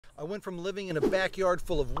I went from living in a backyard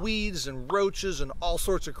full of weeds and roaches and all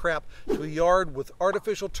sorts of crap to a yard with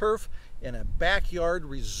artificial turf and a backyard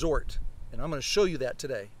resort. And I'm going to show you that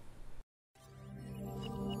today.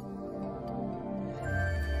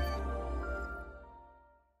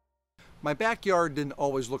 My backyard didn't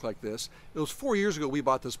always look like this. It was 4 years ago we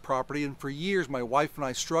bought this property, and for years my wife and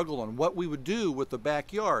I struggled on what we would do with the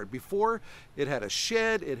backyard. Before, it had a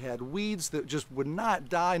shed, it had weeds that just would not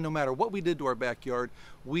die no matter what we did to our backyard.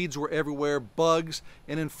 Weeds were everywhere, bugs,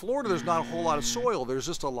 and in Florida there's not a whole lot of soil. There's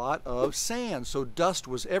just a lot of sand, so dust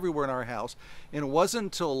was everywhere in our house. And it wasn't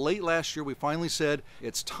until late last year we finally said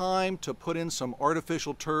it's time to put in some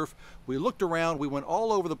artificial turf. We looked around, we went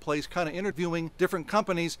all over the place kind of interviewing different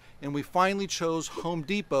companies, and we finally chose Home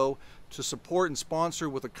Depot to support and sponsor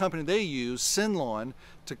with a company they use, Astrolawn,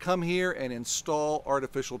 to come here and install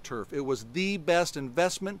artificial turf. It was the best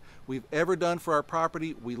investment we've ever done for our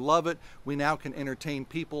property. We love it. We now can entertain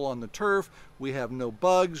people on the turf. We have no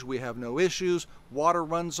bugs. We have no issues. Water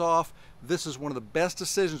runs off. This is one of the best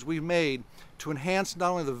decisions we've made to enhance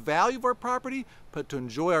not only the value of our property, but to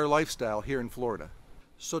enjoy our lifestyle here in Florida.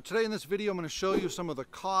 So today in this video, I'm going to show you some of the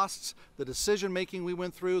costs, the decision making we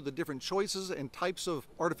went through, the different choices and types of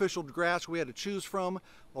artificial grass we had to choose from.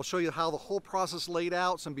 I'll show you how the whole process laid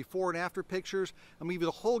out, some before and after pictures. I'm going to give you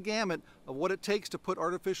the whole gamut of what it takes to put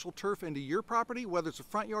artificial turf into your property, whether it's a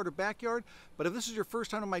front yard or backyard. But if this is your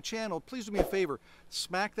first time on my channel, please do me a favor,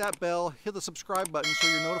 smack that bell, hit the subscribe button so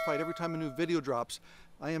you're notified every time a new video drops.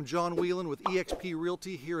 I am John Wieland with EXP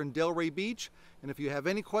Realty here in Delray Beach. And if you have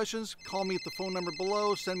any questions, call me at the phone number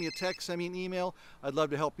below, send me a text, send me an email. I'd love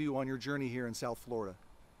to help you on your journey here in South Florida.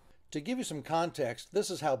 To give you some context, this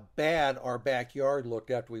is how bad our backyard looked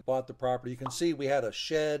after we bought the property. You can see we had a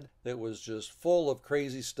shed that was just full of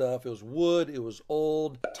crazy stuff. It was wood, it was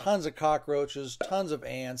old, tons of cockroaches, tons of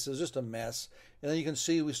ants. It was just a mess. And then you can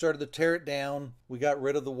see we started to tear it down. We got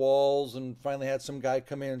rid of the walls and finally had some guy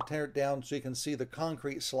come in and tear it down so you can see the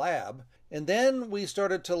concrete slab. And then we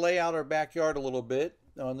started to lay out our backyard a little bit.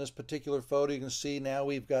 On this particular photo, you can see now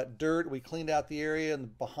we've got dirt. We cleaned out the area,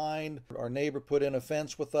 and behind our neighbor put in a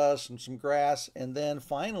fence with us and some grass. And then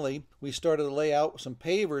finally, we started to lay out some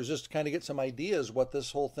pavers just to kind of get some ideas what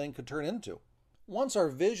this whole thing could turn into. Once our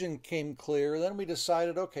vision came clear, then we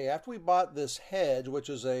decided, okay, after we bought this hedge, which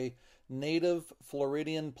is a native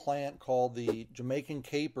Floridian plant called the Jamaican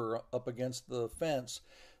caper up against the fence,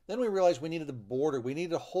 then we realized we needed a border. We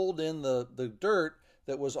needed to hold in the dirt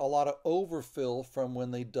that was a lot of overfill from when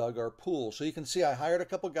they dug our pool. So you can see I hired a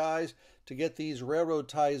couple guys to get these railroad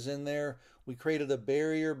ties in there. We created a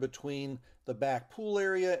barrier between the back pool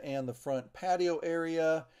area and the front patio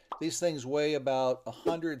area. These things weigh about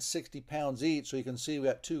 160 pounds each. So you can see we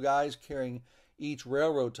got two guys carrying each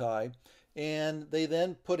railroad tie. And they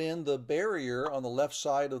then put in the barrier on the left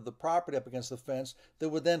side of the property up against the fence that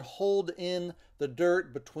would then hold in the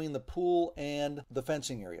dirt between the pool and the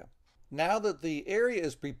fencing area. Now that the area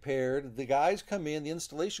is prepared, the guys come in, the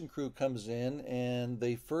installation crew comes in, and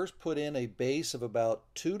they first put in a base of about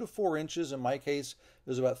 2 to 4 inches. In my case, it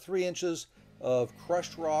was about 3 inches of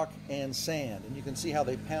crushed rock and sand. And you can see how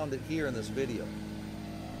they pound it here in this video.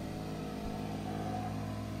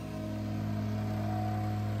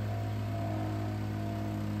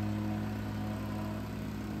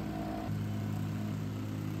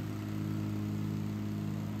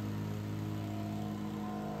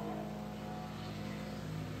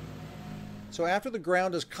 So after the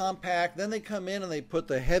ground is compact, then they come in and they put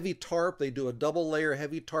the heavy tarp. They do a double layer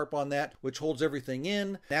heavy tarp on that, which holds everything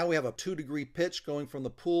in. Now we have a 2-degree pitch going from the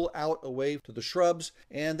pool out away to the shrubs.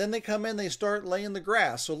 And then they come in, they start laying the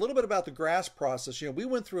grass. So a little bit about the grass process. You know, we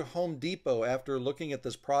went through Home Depot after looking at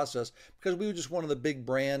this process because we just wanted the big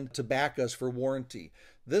brand to back us for warranty.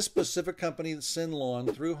 This specific company,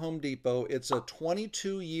 Astrolawn, through Home Depot, it's a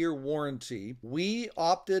 22-year warranty. We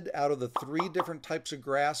opted out of the 3 different types of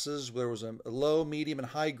grasses. There was a low, medium, and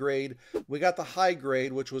high grade. We got the high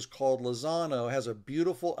grade, which was called Lozano. It has a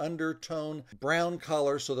beautiful undertone brown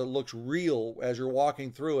color so that it looks real as you're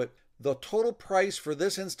walking through it. The total price for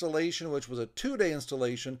this installation, which was a 2-day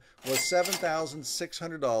installation, was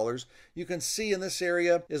 $7,600. You can see in this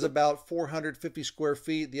area is about 450 square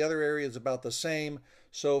feet. The other area is about the same.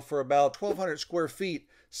 So for about 1,200 square feet,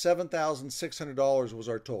 $7,600 was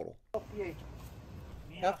our total.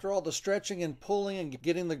 After all the stretching and pulling and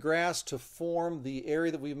getting the grass to form the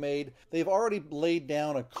area that we made, they've already laid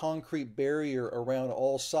down a concrete barrier around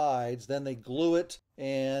all sides. Then they glue it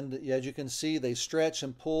And as you can see, they stretch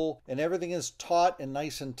and pull, and everything is taut and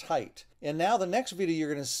nice and tight. And now the next video,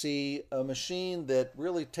 you're going to see a machine that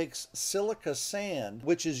really takes silica sand,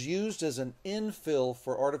 which is used as an infill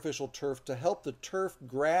for artificial turf to help the turf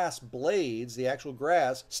grass blades, the actual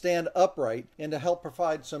grass, stand upright, and to help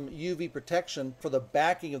provide some UV protection for the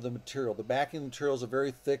backing of the material. The backing of the material is a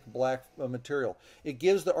very thick black material. It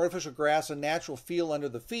gives the artificial grass a natural feel under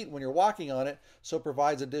the feet when you're walking on it, so it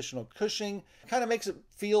provides additional cushioning. Kind of makes it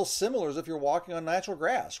feel similar as if you're walking on natural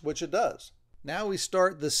grass, which it does. Now we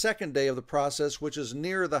start the second day of the process, which is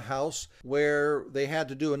near the house, where they had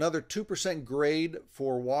to do another 2% grade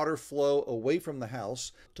for water flow away from the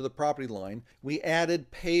house to the property line. We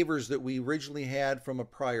added pavers that we originally had from a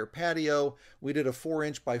prior patio. We did a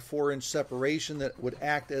 4-inch by 4-inch separation that would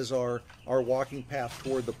act as our walking path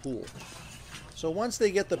toward the pool. So once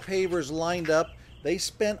they get the pavers lined up, they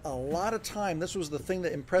spent a lot of time. This was the thing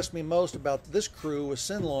that impressed me most about this crew with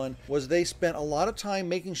Astrolawn, was they spent a lot of time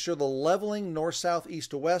making sure the leveling north, south,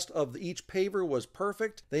 east to west of each paver was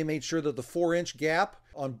perfect. They made sure that the 4-inch gap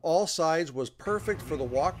on all sides was perfect for the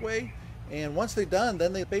walkway. And once they're done,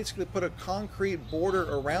 then they basically put a concrete border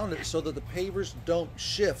around it so that the pavers don't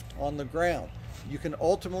shift on the ground. You can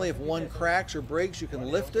ultimately, if one cracks or breaks, you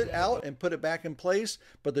can lift it out and put it back in place,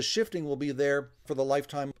 but the shifting will be there for the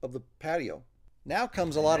lifetime of the patio. Now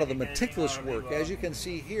comes a lot of the meticulous work. As you can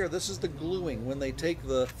see here, this is the gluing. When they take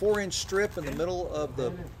the 4-inch strip in the middle of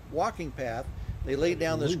the walking path, they lay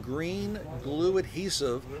down this green glue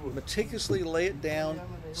adhesive, meticulously lay it down,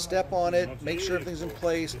 step on it, make sure everything's in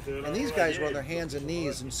place. And these guys were on their hands and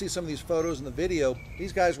knees. And you see some of these photos in the video.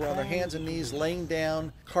 These guys were on their hands and knees, laying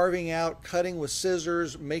down, carving out, cutting with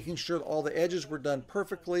scissors, making sure that all the edges were done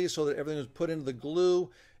perfectly so that everything was put into the glue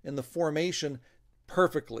in the formation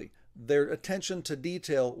perfectly. Their attention to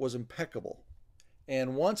detail was impeccable.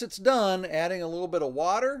 And once it's done, adding a little bit of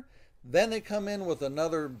water, then they come in with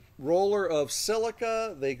another roller of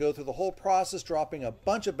silica. They go through the whole process, dropping a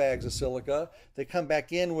bunch of bags of silica. They come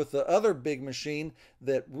back in with the other big machine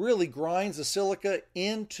that really grinds the silica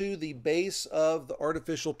into the base of the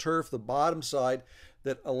artificial turf, the bottom side,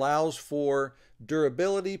 that allows for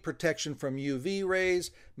durability, protection from UV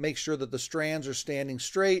rays, make sure that the strands are standing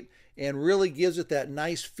straight, and really gives it that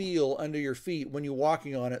nice feel under your feet when you're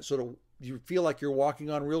walking on it, so that you feel like you're walking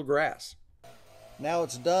on real grass. Now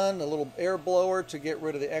it's done, a little air blower to get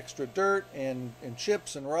rid of the extra dirt and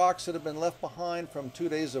chips and rocks that have been left behind from 2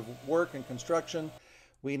 days of work and construction.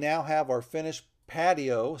 We now have our finished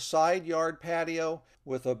patio, side yard patio,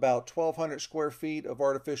 with about 1,200 square feet of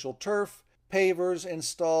artificial turf. Pavers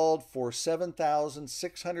installed for $7,600,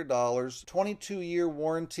 22-year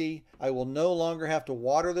warranty. I will no longer have to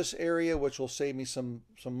water this area, which will save me some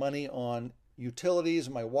money on utilities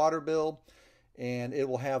and my water bill. And it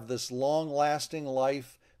will have this long-lasting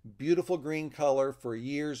life, beautiful green color for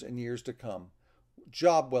years and years to come.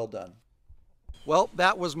 Job well done. Well,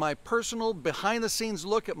 that was my personal behind-the-scenes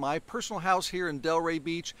look at my personal house here in Delray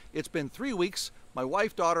Beach. It's been 3 weeks. My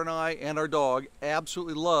wife, daughter, and I, and our dog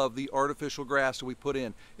absolutely love the artificial grass that we put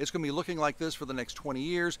in. It's going to be looking like this for the next 20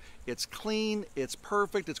 years. It's clean, it's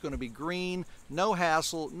perfect, it's going to be green, no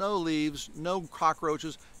hassle, no leaves, no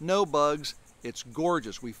cockroaches, no bugs. It's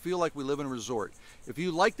gorgeous. We feel like we live in a resort. If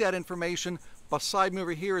you like that information, beside me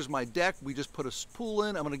over here is my deck. We just put a pool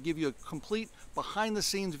in. I'm going to give you a complete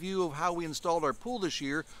behind-the-scenes view of how we installed our pool this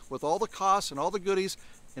year with all the costs and all the goodies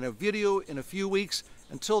in a video in a few weeks.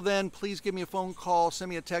 Until then, please give me a phone call, send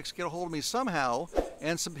me a text, get a hold of me somehow,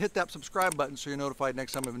 and hit that subscribe button so you're notified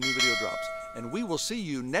next time a new video drops. And we will see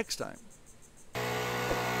you next time. Fantastic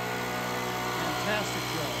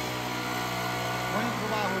job. Buen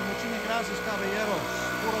trabajo. Muchísimas gracias, caballeros.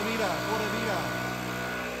 Pura vida, pura vida.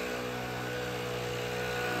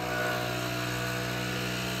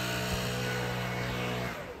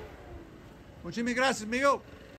 Muchísimas gracias, amigo.